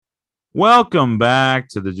Welcome back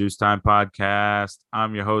to the Juice Time Podcast.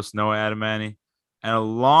 I'm your host, Noah Adamani. And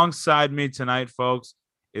alongside me tonight, folks,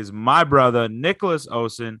 is my brother, Nicholas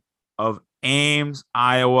Osen of Ames,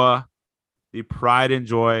 Iowa, the pride and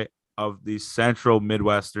joy of the central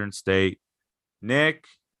Midwestern state. Nick,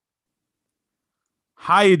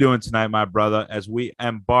 how you doing tonight, my brother, as we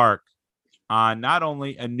embark on not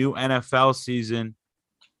only a new NFL season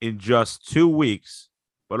in just 2 weeks,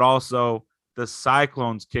 but also the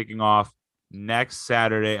Cyclones kicking off next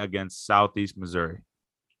Saturday against Southeast Missouri.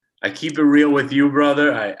 I keep it real with you,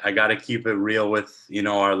 brother. I got to keep it real with,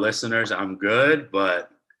 our listeners. I'm good, but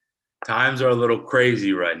times are a little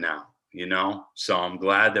crazy right now. So I'm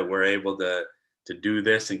glad that we're able to do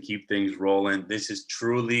this and keep things rolling. This is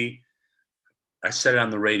truly, I said it on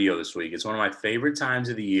the radio this week. It's one of my favorite times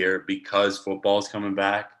of the year because football's coming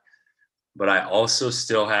back. But I also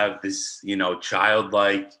still have this,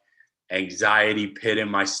 childlike anxiety pit in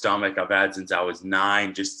my stomach I've had since I was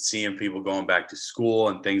 9, just seeing people going back to school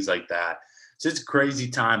and things like that. So it's a crazy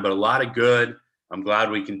time, but a lot of good. I'm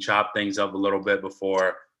glad we can chop things up a little bit before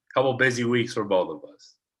a couple busy weeks for both of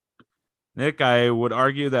us. Nick, I would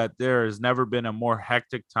argue that there has never been a more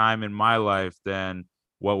hectic time in my life than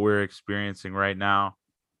what we're experiencing right now.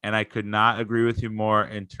 And I could not agree with you more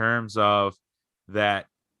in terms of that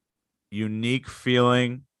unique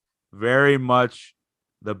feeling, very much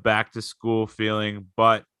the back to school feeling,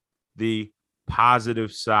 but the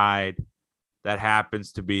positive side that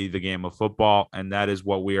happens to be the game of football. And that is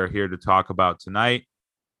what we are here to talk about tonight.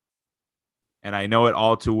 And I know it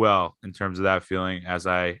all too well in terms of that feeling as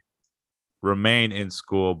I remain in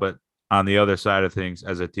school, but on the other side of things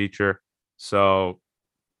as a teacher. So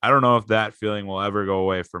I don't know if that feeling will ever go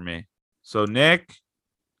away for me. So, Nick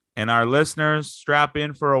and our listeners, strap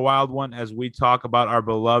in for a wild one as we talk about our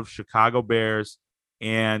beloved Chicago Bears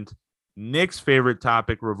and Nick's favorite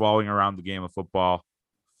topic revolving around the game of football,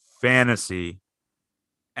 fantasy,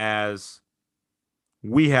 as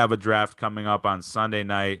we have a draft coming up on Sunday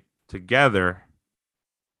night together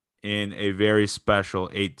in a very special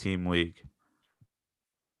 8-team league.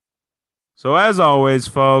 So, as always,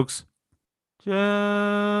 folks,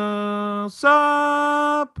 just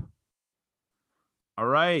up. All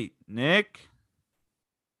right, Nick.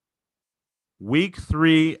 Week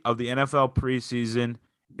 3 of the NFL preseason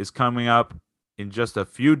is coming up in just a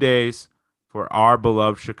few days for our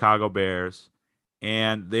beloved Chicago Bears.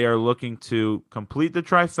 And they are looking to complete the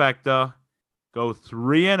trifecta, go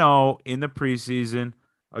 3-0 in the preseason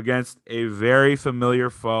against a very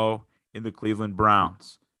familiar foe in the Cleveland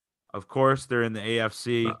Browns. Of course, they're in the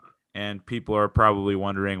AFC, and people are probably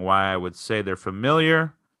wondering why I would say they're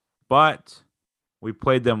familiar, but we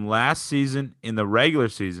played them last season in the regular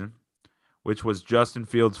season, which was Justin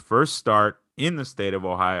Fields' first start in the state of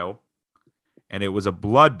Ohio, and it was a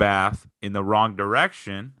bloodbath in the wrong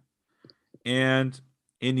direction. And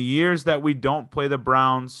in the years that we don't play the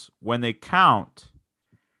Browns when they count,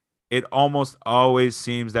 it almost always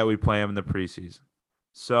seems that we play them in the preseason.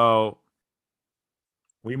 So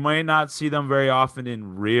we might not see them very often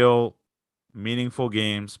in real meaningful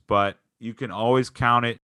games, but you can always count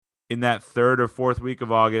it in that 3rd or 4th week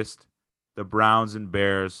of August. The Browns and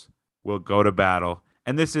Bears will go to battle.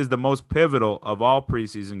 And this is the most pivotal of all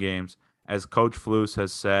preseason games, as Coach Flus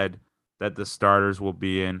has said that the starters will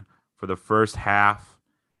be in for the first half,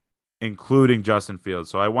 including Justin Fields.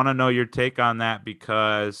 So I want to know your take on that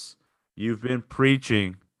because you've been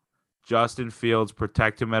preaching Justin Fields,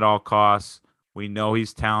 protect him at all costs. We know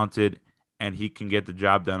he's talented and he can get the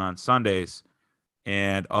job done on Sundays.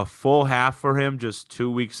 And a full half for him just 2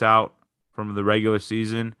 weeks out from the regular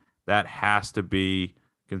season, that has to be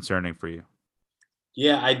concerning for you.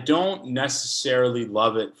 Yeah, I don't necessarily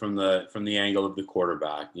love it from the angle of the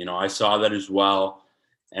quarterback. I saw that as well.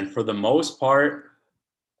 And for the most part,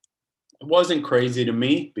 it wasn't crazy to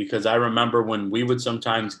me because I remember when we would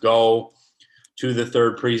sometimes go to the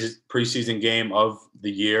third preseason game of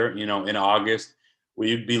the year, in August,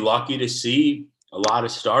 we'd be lucky to see a lot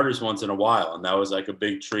of starters once in a while. And that was like a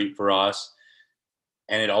big treat for us.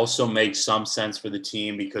 And it also makes some sense for the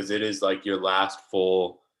team because it is like your last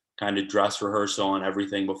full kind of dress rehearsal and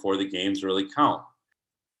everything before the games really count.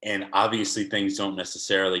 And obviously things don't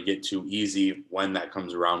necessarily get too easy when that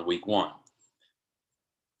comes around week 1.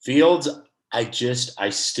 Fields, I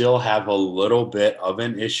still have a little bit of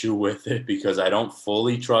an issue with it because I don't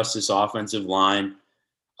fully trust this offensive line.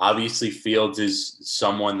 Obviously, Fields is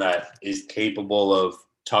someone that is capable of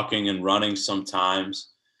tucking and running sometimes.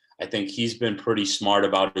 I think he's been pretty smart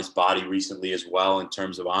about his body recently as well in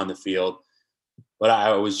terms of on the field. But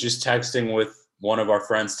I was just texting with one of our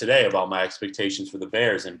friends today about my expectations for the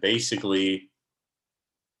Bears. And basically,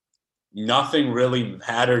 nothing really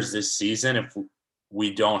matters this season if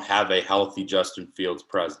we don't have a healthy Justin Fields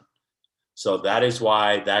present. So that is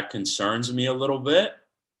why that concerns me a little bit.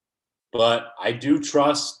 But I do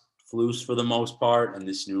trust Flus for the most part and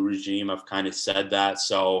this new regime. I've kind of said that.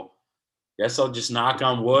 So I guess I'll just knock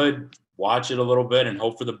on wood, watch it a little bit, and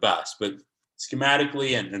hope for the best. But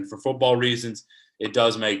schematically and for football reasons, it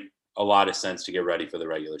does make a lot of sense to get ready for the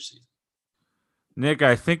regular season. Nick,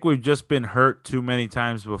 I think we've just been hurt too many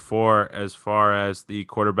times before as far as the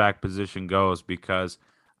quarterback position goes, because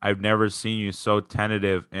I've never seen you so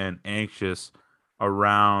tentative and anxious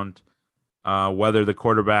around whether the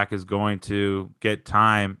quarterback is going to get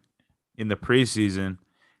time in the preseason.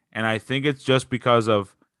 And I think it's just because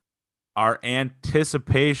of our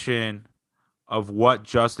anticipation of what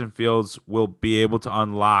Justin Fields will be able to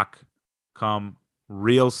unlock come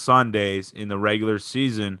real Sundays in the regular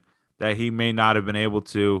season that he may not have been able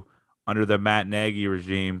to under the Matt Nagy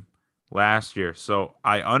regime last year. So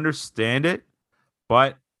I understand it,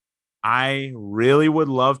 but I really would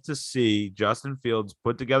love to see Justin Fields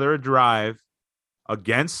put together a drive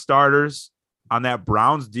against starters on that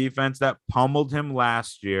Browns defense that pummeled him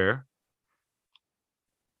last year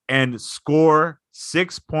and score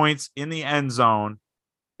 6 points in the end zone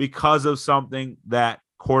because of something that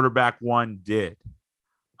quarterback one did.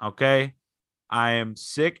 Okay. I am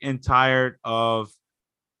sick and tired of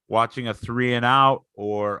watching a 3-and-out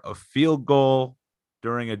or a field goal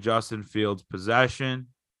during a Justin Fields possession.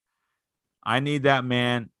 I need that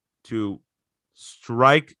man to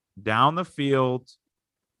strike down the field,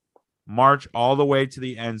 march all the way to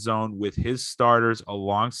the end zone with his starters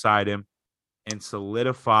alongside him, and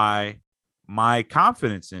solidify my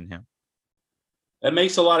confidence in him. That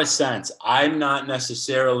makes a lot of sense. I'm not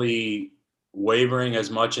necessarily wavering as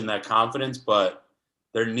much in that confidence, but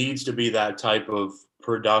there needs to be that type of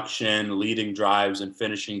production, leading drives and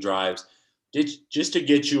finishing drives, just to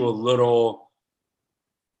get you a little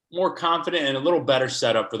more confident and a little better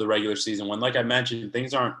setup for the regular season. When, like I mentioned,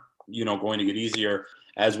 things aren't going to get easier.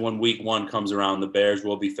 As when week one comes around, the Bears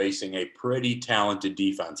will be facing a pretty talented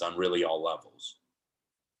defense on really all levels.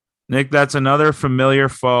 Nick, that's another familiar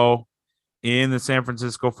foe in the San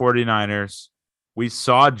Francisco 49ers. We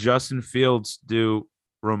saw Justin Fields do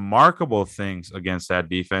remarkable things against that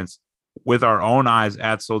defense with our own eyes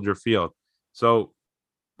at Soldier Field. So,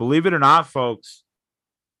 believe it or not, folks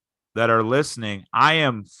that are listening, I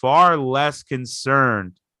am far less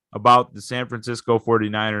concerned about the San Francisco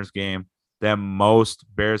 49ers game than most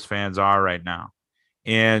Bears fans are right now.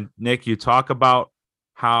 And Nick, you talk about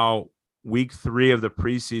how week 3 of the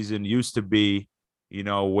preseason used to be,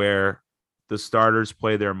 where the starters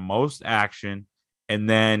play their most action. And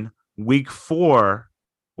then week 4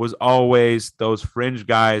 was always those fringe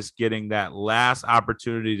guys getting that last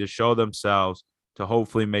opportunity to show themselves to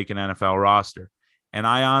hopefully make an NFL roster. And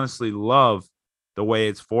I honestly love the way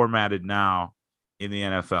it's formatted now in the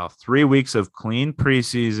NFL. 3 weeks of clean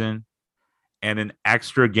preseason and an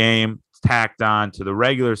extra game tacked on to the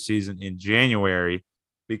regular season in January,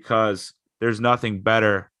 because there's nothing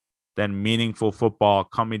better than meaningful football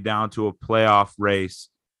coming down to a playoff race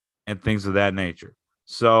and things of that nature.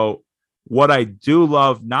 So what I do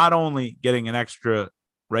love, not only getting an extra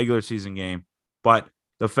regular season game, but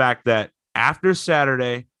the fact that after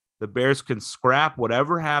Saturday, the Bears can scrap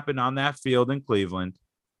whatever happened on that field in Cleveland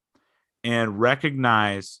and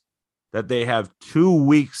recognize that they have 2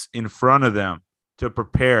 weeks in front of them to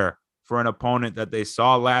prepare for an opponent that they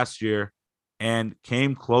saw last year and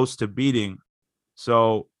came close to beating.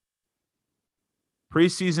 So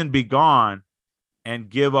preseason be gone and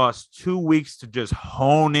give us 2 weeks to just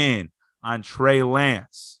hone in on Trey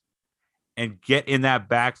Lance and get in that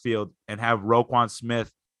backfield and have Roquan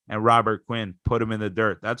Smith and Robert Quinn put him in the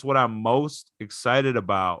dirt. That's what I'm most excited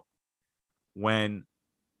about when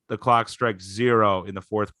the clock strikes 0 in the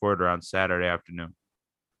fourth quarter on Saturday afternoon.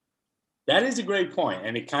 That is a great point,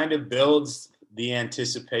 and it kind of builds the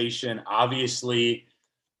anticipation. Obviously,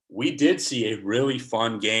 we did see a really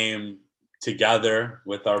fun game together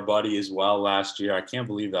with our buddy as well last year. I can't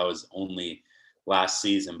believe that was only last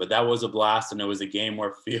season, but that was a blast, and it was a game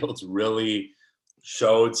where Fields really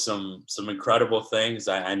showed some incredible things.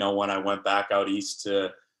 I know when I went back out east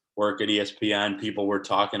to work at ESPN, people were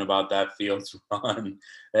talking about that Fields run.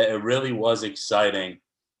 It really was exciting.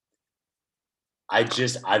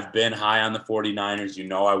 I've been high on the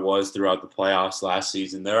 49ers. I was throughout the playoffs last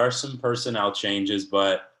season. There are some personnel changes,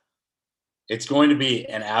 but it's going to be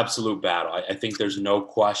an absolute battle. I think there's no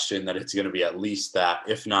question that it's going to be at least that,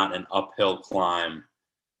 if not an uphill climb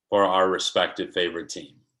for our respective favorite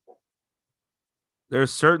team.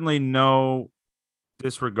 There's certainly no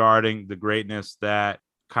disregarding the greatness that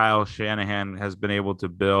Kyle Shanahan has been able to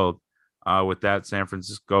build with that San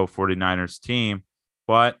Francisco 49ers team.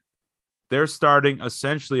 But they're starting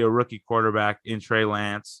essentially a rookie quarterback in Trey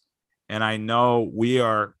Lance. And I know we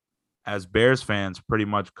are, as Bears fans, pretty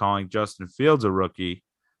much calling Justin Fields a rookie.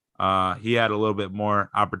 He had a little bit more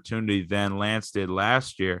opportunity than Lance did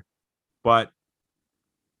last year. But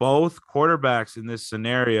both quarterbacks in this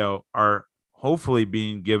scenario are hopefully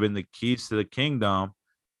being given the keys to the kingdom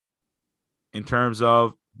in terms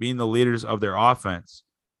of being the leaders of their offense.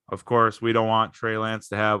 Of course, we don't want Trey Lance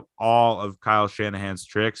to have all of Kyle Shanahan's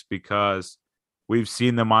tricks because we've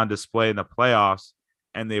seen them on display in the playoffs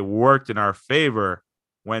and they worked in our favor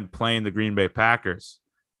when playing the Green Bay Packers.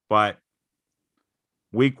 But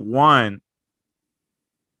week one,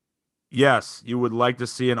 yes, you would like to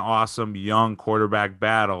see an awesome young quarterback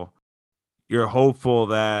battle. You're hopeful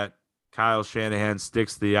that Kyle Shanahan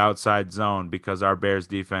sticks to the outside zone because our Bears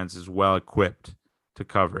defense is well equipped to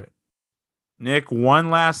cover it. Nick,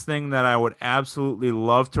 one last thing that I would absolutely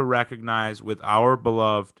love to recognize with our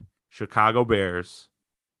beloved Chicago Bears,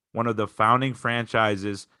 one of the founding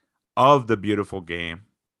franchises of the beautiful game,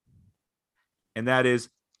 and that is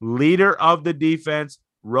leader of the defense,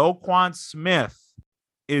 Roquan Smith,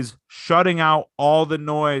 is shutting out all the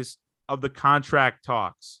noise of the contract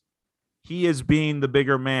talks. He is being the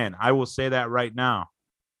bigger man. I will say that right now.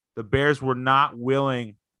 The Bears were not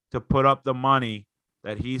willing to put up the money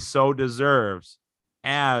that he so deserves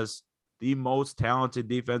as the most talented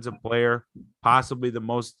defensive player, possibly the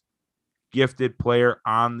most gifted player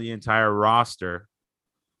on the entire roster.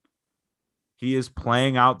 He is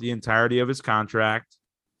playing out the entirety of his contract,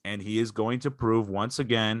 and he is going to prove once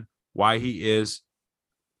again why he is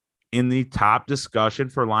in the top discussion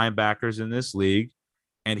for linebackers in this league.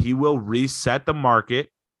 And he will reset the market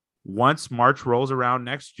once March rolls around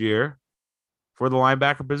next year for the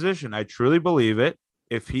linebacker position. I truly believe it.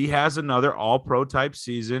 If he has another all-pro type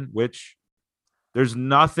season, which there's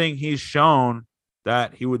nothing he's shown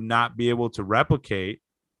that he would not be able to replicate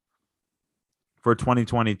for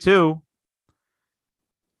 2022,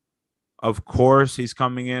 of course, he's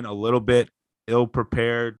coming in a little bit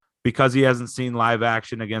ill-prepared because he hasn't seen live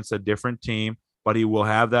action against a different team, but he will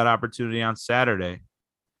have that opportunity on Saturday.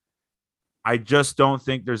 I just don't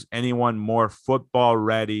think there's anyone more football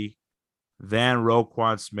ready than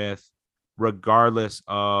Roquan Smith, regardless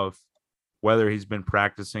of whether he's been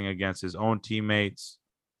practicing against his own teammates.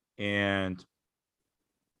 And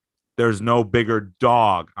there's no bigger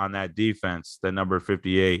dog on that defense than number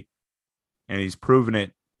 58. And he's proven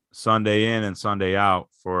it Sunday in and Sunday out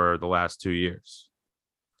for the last 2 years.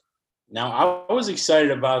 Now, I was excited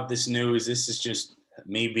about this news. This is just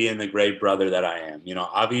me being the great brother that I am. You know,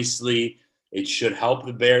 obviously, it should help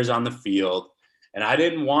the Bears on the field. And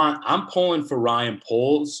I'm pulling for Ryan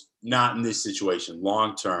Poles, not in this situation,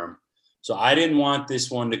 long term. So I didn't want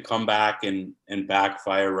this one to come back and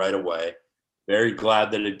backfire right away. Very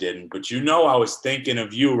glad that it didn't. But I was thinking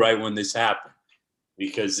of you right when this happened,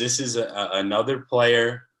 because this is another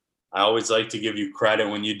player. I always like to give you credit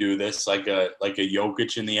when you do this, like a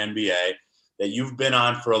Jokic in the NBA, that you've been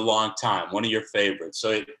on for a long time, one of your favorites.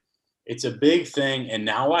 So it's a big thing. And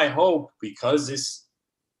now I hope, because this,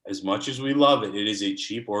 as much as we love it, it is a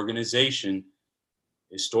cheap organization.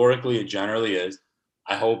 Historically, it generally is.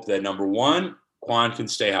 I hope that, number one, Quan can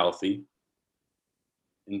stay healthy.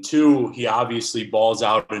 And two, he obviously balls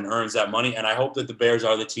out and earns that money. And I hope that the Bears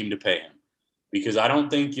are the team to pay him, because I don't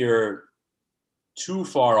think you're too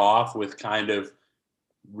far off with kind of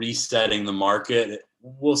resetting the market.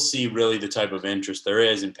 We'll see really the type of interest there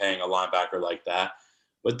is in paying a linebacker like that.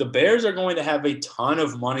 But the Bears are going to have a ton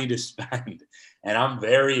of money to spend, and I'm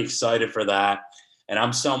very excited for that. And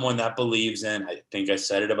I'm someone that believes in, I think I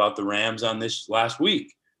said it about the Rams on this last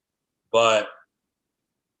week, but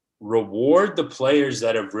reward the players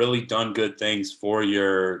that have really done good things for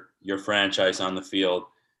your franchise on the field.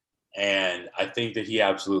 And I think that he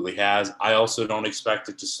absolutely has. I also don't expect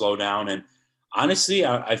it to slow down. And honestly,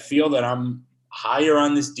 I feel that I'm higher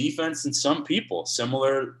on this defense than some people,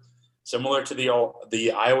 similar to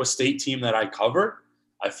the Iowa State team that I cover.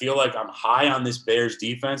 I feel like I'm high on this Bears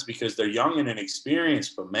defense because they're young and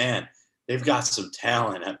inexperienced, but man, they've got some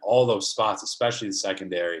talent at all those spots, especially the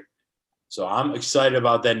secondary. So I'm excited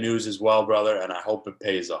about that news as well, brother, and I hope it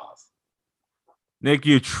pays off. Nick,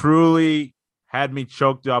 you truly had me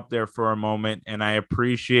choked up there for a moment, and I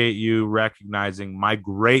appreciate you recognizing my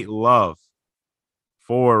great love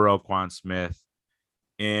for Roquan Smith.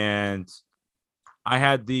 And I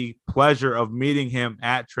had the pleasure of meeting him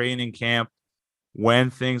at training camp when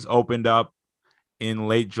things opened up in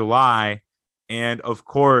late July. And of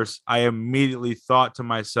course, I immediately thought to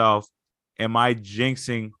myself, am I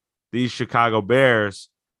jinxing these Chicago Bears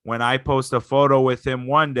when I post a photo with him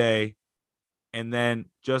one day and then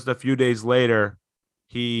just a few days later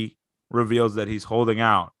he reveals that he's holding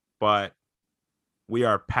out? But we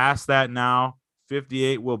are past that now.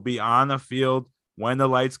 58 will be on the field when the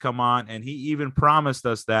lights come on, and he even promised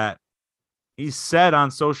us that. He said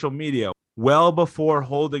on social media, well before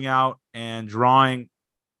holding out and drawing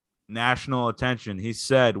national attention, he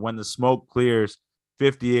said when the smoke clears,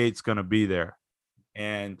 58 is going to be there.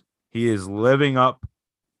 And he is living up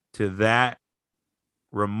to that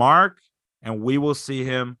remark, and we will see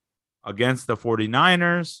him against the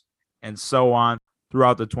 49ers and so on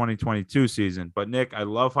throughout the 2022 season. But Nick, I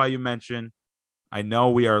love how you mentioned, I know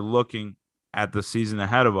we are looking at the season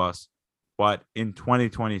ahead of us, but in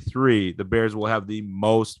 2023, the Bears will have the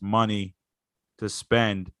most money to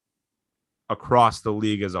spend across the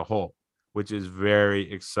league as a whole, which is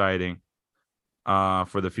very exciting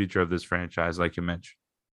for the future of this franchise, like you mentioned.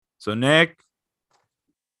 So, Nick,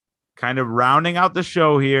 kind of rounding out the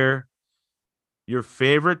show here, your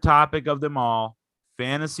favorite topic of them all,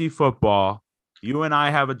 fantasy football. You and I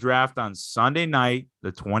have a draft on Sunday night,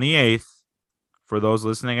 the 28th, for those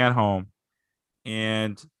listening at home.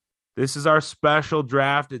 And this is our special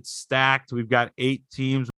draft. It's stacked. We've got 8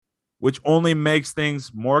 teams, which only makes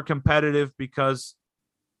things more competitive because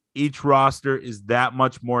each roster is that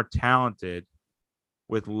much more talented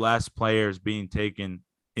with less players being taken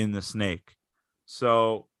in the snake.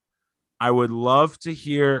 So I would love to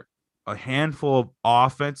hear a handful of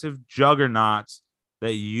offensive juggernauts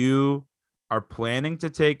that you are planning to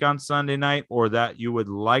take on Sunday night or that you would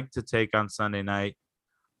like to take on Sunday night.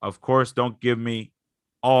 Of course, don't give me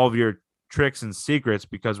all of your tricks and secrets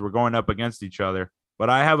because we're going up against each other. But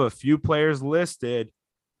I have a few players listed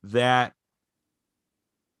that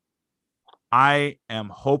I am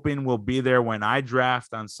hoping will be there when I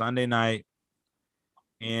draft on Sunday night,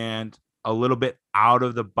 and a little bit out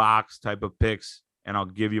of the box type of picks, and I'll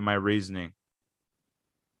give you my reasoning.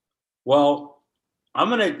 Well, I'm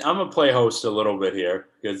gonna play host a little bit here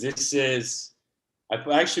because this is I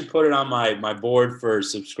actually put it on my board for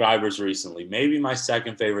subscribers recently. Maybe my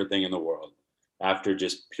second favorite thing in the world after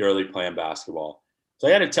just purely playing basketball. So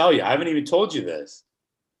I got to tell you, I haven't even told you this.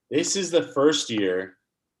 This is the first year,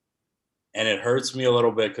 and it hurts me a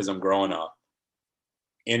little bit because I'm growing up.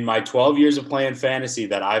 In my 12 years of playing fantasy,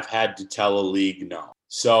 that I've had to tell a league no.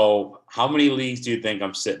 So how many leagues do you think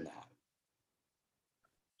I'm sitting at?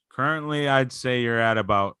 Currently, I'd say you're at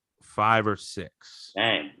about 5 or 6.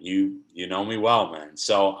 Dang, you know me well, man.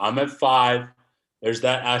 So I'm at 5. There's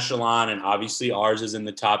that echelon, and obviously ours is in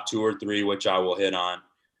the top 2 or 3, which I will hit on.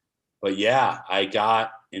 But yeah, I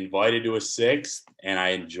got invited to a 6th, and I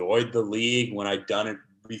enjoyed the league when I'd done it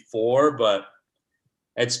before, but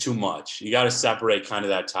it's too much. You got to separate kind of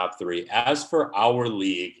that top 3. As for our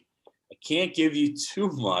league, I can't give you too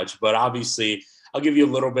much, but obviously I'll give you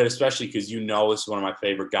a little bit, especially because this is one of my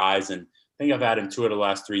favorite guys, and I think I've had him 2 of the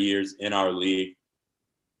last 3 years in our league.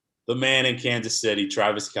 The man in Kansas City,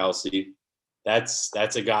 Travis Kelce. That's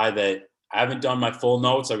a guy that I haven't done my full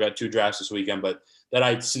notes. I've got 2 drafts this weekend, but that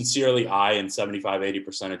I sincerely eye in 75,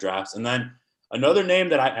 80% of drafts. And then another name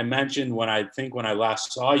that I mentioned when I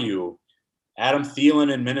last saw you, Adam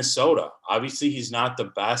Thielen in Minnesota. Obviously, he's not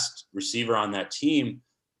the best receiver on that team,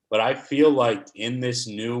 but I feel like in this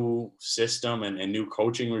new system and new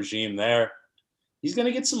coaching regime there, he's going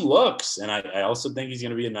to get some looks. And I also think he's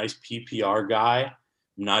going to be a nice PPR guy.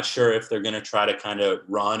 I'm not sure if they're going to try to kind of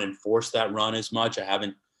run and force that run as much. I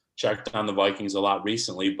haven't checked on the Vikings a lot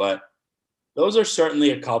recently, but those are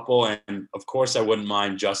certainly a couple. And, of course, I wouldn't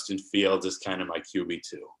mind Justin Fields as kind of my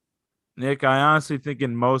QB2. Nick, I honestly think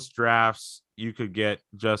in most drafts you could get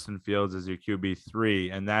Justin Fields as your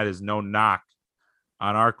QB3, and that is no knock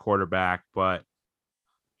on our quarterback, but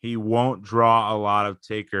he won't draw a lot of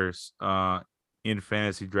takers in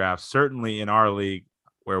fantasy drafts, certainly in our league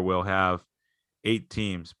where we'll have 8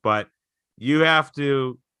 teams. But you have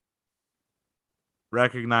to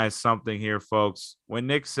recognize something here, folks. When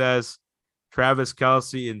Nick says Travis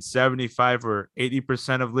Kelce in 75 or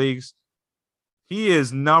 80% of leagues, he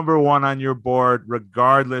is number 1 on your board,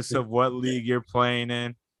 regardless of what league you're playing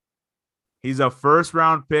in. He's a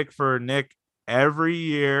first-round pick for Nick every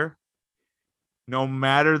year, no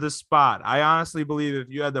matter the spot. I honestly believe if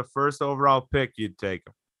you had the first overall pick, you'd take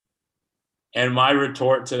him. And my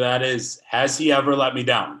retort to that is, has he ever let me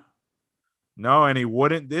down? No, and he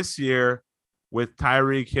wouldn't this year with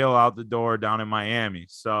Tyreek Hill out the door down in Miami.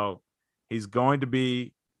 So he's going to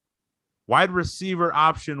be wide receiver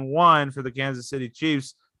option 1 for the Kansas City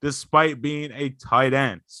Chiefs, despite being a tight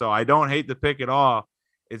end. So I don't hate the pick at all.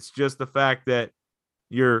 It's just the fact that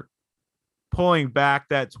you're pulling back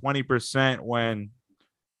that 20% when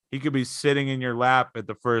he could be sitting in your lap at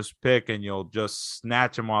the first pick and you'll just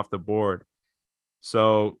snatch him off the board.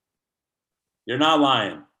 So You're not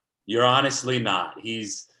lying. You're honestly not.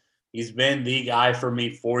 He's been the guy for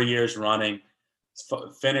me 4 years running.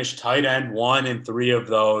 Finished tight end 1 in 3 of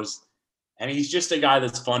those, and he's just a guy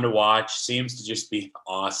that's fun to watch. Seems to just be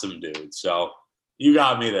awesome, dude. So you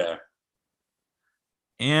got me there.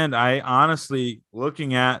 And I honestly,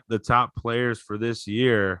 looking at the top players for this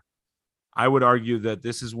year, I would argue that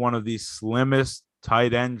this is one of the slimmest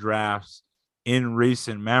tight end drafts in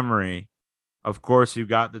recent memory. Of course, you've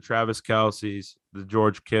got the Travis Kelce's, the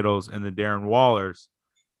George Kittles, and the Darren Wallers,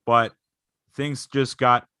 but things just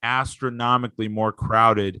got astronomically more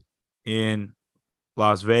crowded in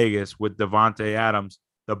Las Vegas with Devontae Adams,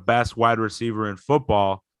 the best wide receiver in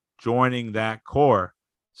football, joining that core.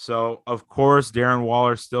 So, of course, Darren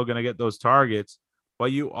Waller's still going to get those targets,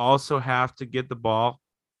 but you also have to get the ball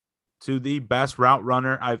to the best route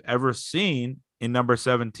runner I've ever seen in number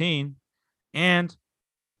 17, and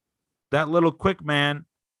that little quick man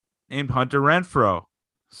named Hunter Renfrow.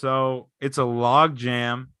 So it's a log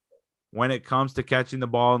jam when it comes to catching the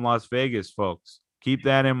ball in Las Vegas, folks. Keep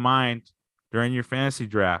that in mind during your fantasy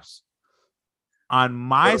drafts. On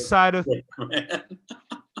my side of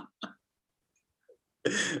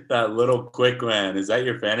that little quick man, is that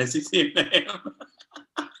your fantasy team name?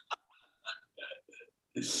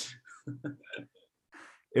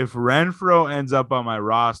 If Renfrow ends up on my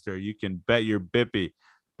roster, you can bet your bippy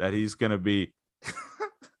that he's going to be.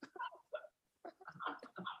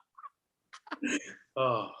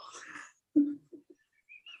 Oh.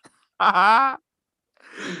 That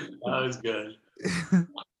was good.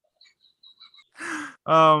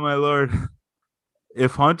 Oh, my Lord.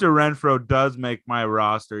 If Hunter Renfrow does make my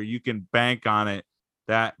roster, you can bank on it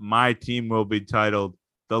that my team will be titled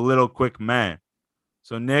The Little Quick Man.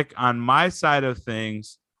 So, Nick, on my side of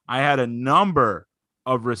things, I had a number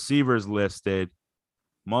of receivers listed,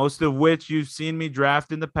 most of which you've seen me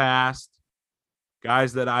draft in the past,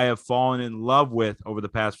 guys that I have fallen in love with over the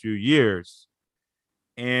past few years.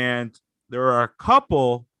 And there are a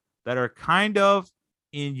couple that are kind of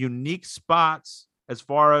in unique spots as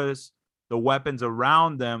far as the weapons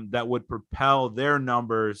around them that would propel their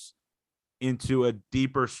numbers into a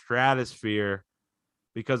deeper stratosphere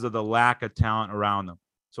because of the lack of talent around them.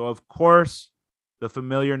 So, of course, the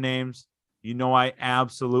familiar names, I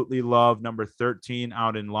absolutely love number 13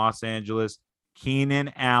 out in Los Angeles,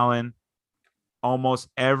 Keenan Allen. Almost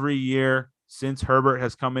every year since Herbert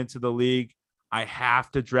has come into the league, I have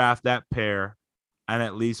to draft that pair on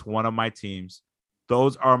at least one of my teams.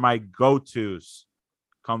 Those are my go-tos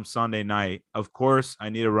come Sunday night. Of course, I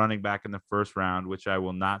need a running back in the first round, which I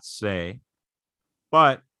will not say.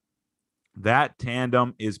 But that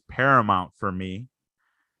tandem is paramount for me.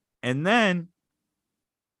 And then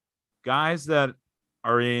guys that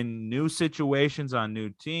are in new situations on new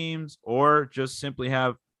teams or just simply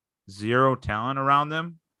have zero talent around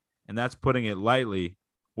them, and that's putting it lightly,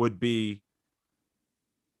 would be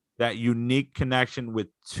that unique connection with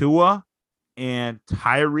Tua and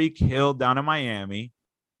Tyreek Hill down in Miami.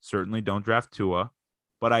 Certainly don't draft Tua,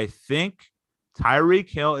 but I think Tyreek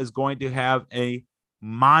Hill is going to have a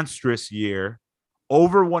monstrous year,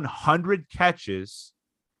 over 100 catches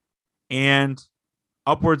and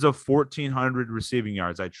upwards of 1,400 receiving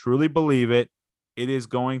yards. I truly believe it. It is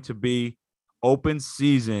going to be open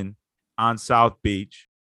season on South Beach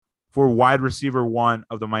for wide receiver 1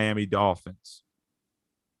 of the Miami Dolphins.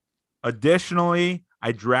 Additionally,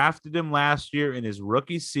 I drafted him last year in his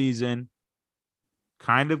rookie season.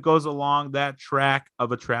 Kind of goes along that track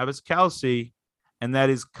of a Travis Kelce, and that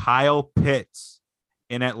is Kyle Pitts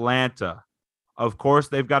in Atlanta. Of course,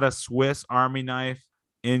 they've got a Swiss Army knife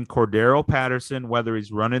in Cordero Patterson, whether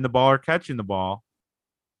he's running the ball or catching the ball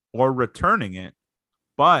or returning it.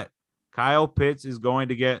 But Kyle Pitts is going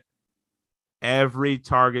to get every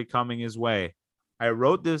target coming his way. I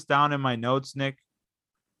wrote this down in my notes, Nick,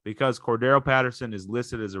 because Cordero Patterson is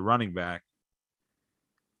listed as a running back.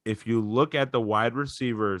 If you look at the wide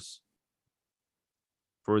receivers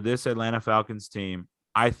for this Atlanta Falcons team,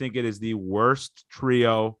 I think it is the worst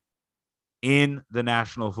trio in the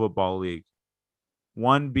National Football League.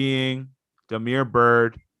 One being Damiere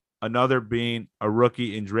Byrd, another being a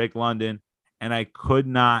rookie in Drake London, and I could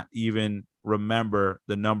not even remember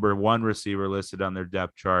the number 1 receiver listed on their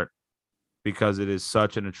depth chart because it is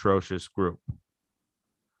such an atrocious group.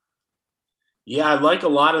 Yeah, I like a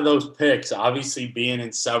lot of those picks. Obviously, being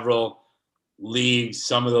in several leagues,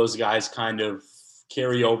 some of those guys kind of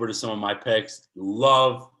carry over to some of my picks.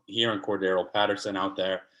 Love hearing Cordero Patterson out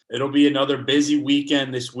there. it'll be another busy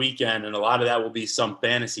weekend this weekend, and a lot of that will be some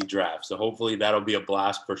fantasy draft. So hopefully that'll be a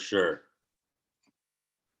blast for sure.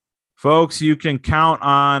 Folks, you can count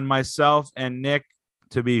on myself and Nick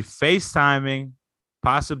to be FaceTiming,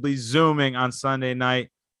 possibly Zooming on Sunday night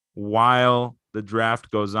while the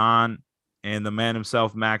draft goes on. And the man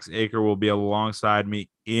himself, Max Aker, will be alongside me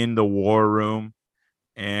in the war room.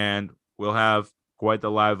 And we'll have quite the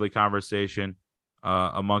lively conversation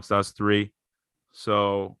amongst us three.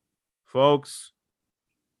 So, folks,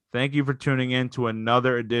 thank you for tuning in to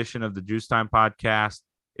another edition of the Juice Time Podcast.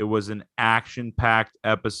 It was an action-packed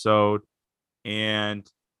episode and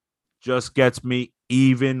just gets me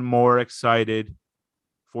even more excited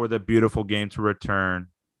for the beautiful game to return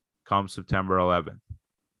come September 11th.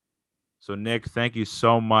 So, Nick, thank you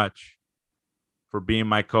so much for being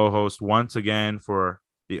my co-host once again for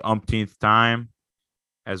the umpteenth time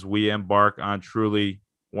as we embark on truly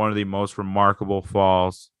one of the most remarkable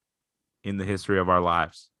falls in the history of our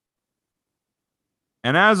lives.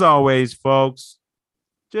 And as always, folks,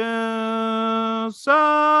 just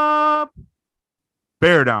up,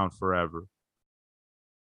 bear down forever.